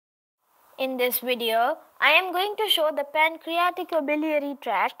In this video, I am going to show the pancreatic biliary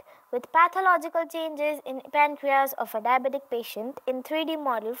tract with pathological changes in pancreas of a diabetic patient in 3D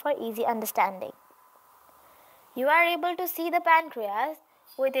model for easy understanding. You are able to see the pancreas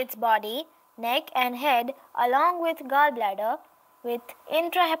with its body, neck and head along with gallbladder with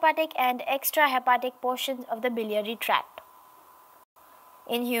intrahepatic and extrahepatic portions of the biliary tract.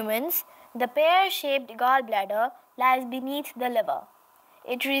 In humans, the pear-shaped gallbladder lies beneath the liver.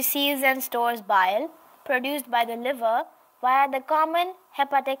 It receives and stores bile produced by the liver via the common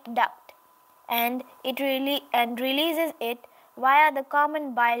hepatic duct and releases it via the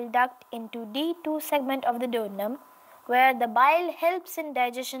common bile duct into D2 segment of the duodenum, where the bile helps in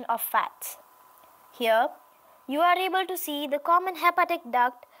digestion of fats. Here, you are able to see the common hepatic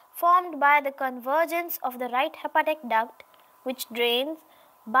duct formed by the convergence of the right hepatic duct, which drains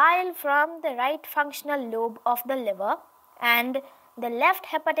bile from the right functional lobe of the liver, and the left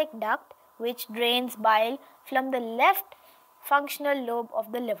hepatic duct, which drains bile from the left functional lobe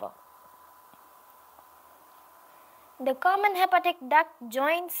of the liver. The common hepatic duct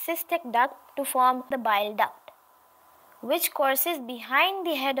joins cystic duct to form the bile duct, which courses behind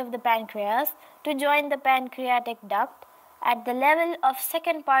the head of the pancreas to join the pancreatic duct at the level of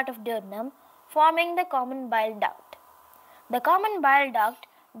second part of duodenum, forming the common bile duct. The common bile duct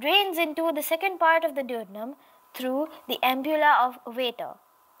drains into the second part of the duodenum through the ampulla of Vater.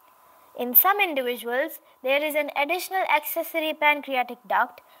 In some individuals, there is an additional accessory pancreatic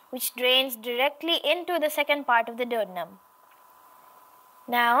duct which drains directly into the second part of the duodenum.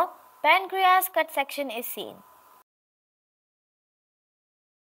 Now, pancreas cut section is seen.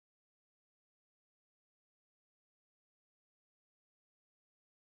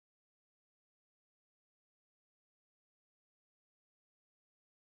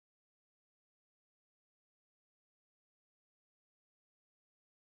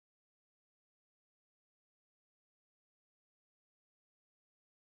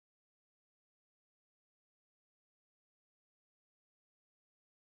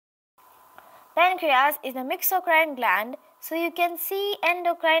 Pancreas is a myxocrine gland, so you can see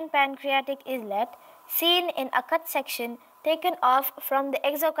endocrine pancreatic islet seen in a cut section taken off from the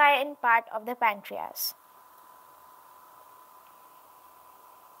exocrine part of the pancreas.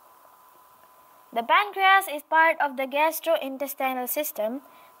 The pancreas is part of the gastrointestinal system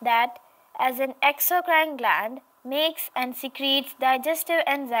that, as an exocrine gland, makes and secretes digestive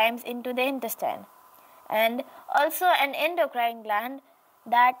enzymes into the intestine, and also an endocrine gland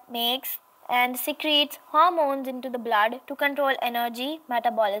that makes and secretes hormones into the blood to control energy,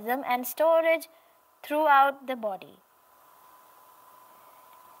 metabolism and storage throughout the body.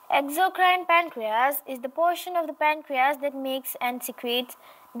 Exocrine pancreas is the portion of the pancreas that makes and secretes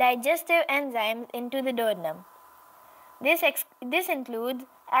digestive enzymes into the duodenum. This includes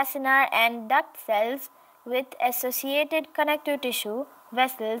acinar and duct cells with associated connective tissue,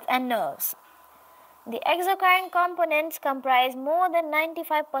 vessels and nerves. The exocrine components comprise more than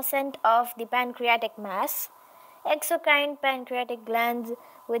 95% of the pancreatic mass. Exocrine pancreatic glands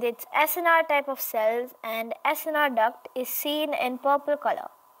with its acinar type of cells and acinar duct is seen in purple color.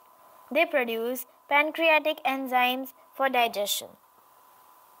 They produce pancreatic enzymes for digestion.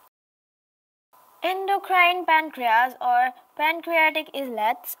 Endocrine pancreas or pancreatic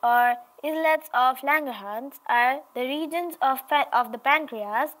islets or islets of Langerhans are the regions of the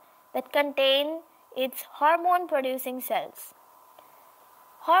pancreas that contain its hormone-producing cells.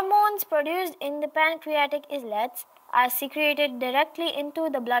 Hormones produced in the pancreatic islets are secreted directly into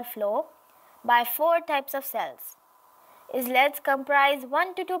the blood flow by 4 types of cells. Islets comprise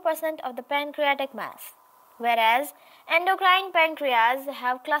 1 to 2% of the pancreatic mass, whereas endocrine pancreas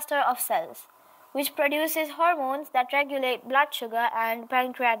have cluster of cells, which produces hormones that regulate blood sugar and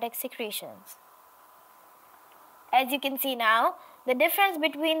pancreatic secretions. As you can see now, the difference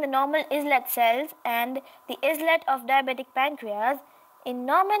between the normal islet cells and the islet of diabetic pancreas, in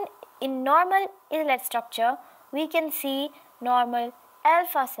normal islet structure, we can see normal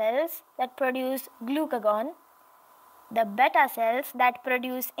alpha cells that produce glucagon, the beta cells that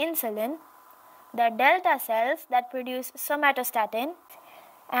produce insulin, the delta cells that produce somatostatin,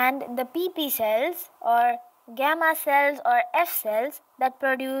 and the PP cells or gamma cells or F cells that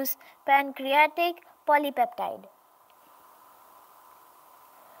produce pancreatic polypeptide.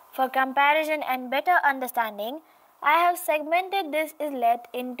 For comparison and better understanding, I have segmented this islet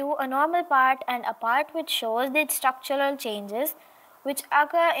into a normal part and a part which shows the structural changes which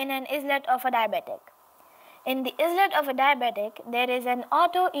occur in an islet of a diabetic. In the islet of a diabetic, there is an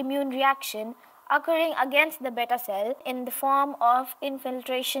autoimmune reaction occurring against the beta cell in the form of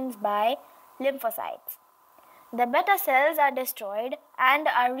infiltrations by lymphocytes. The beta cells are destroyed and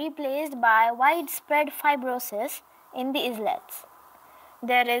are replaced by widespread fibrosis in the islets.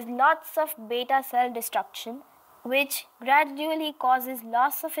 There is lots of beta cell destruction, which gradually causes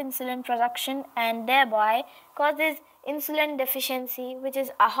loss of insulin production and thereby causes insulin deficiency, which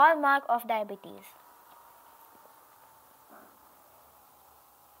is a hallmark of diabetes.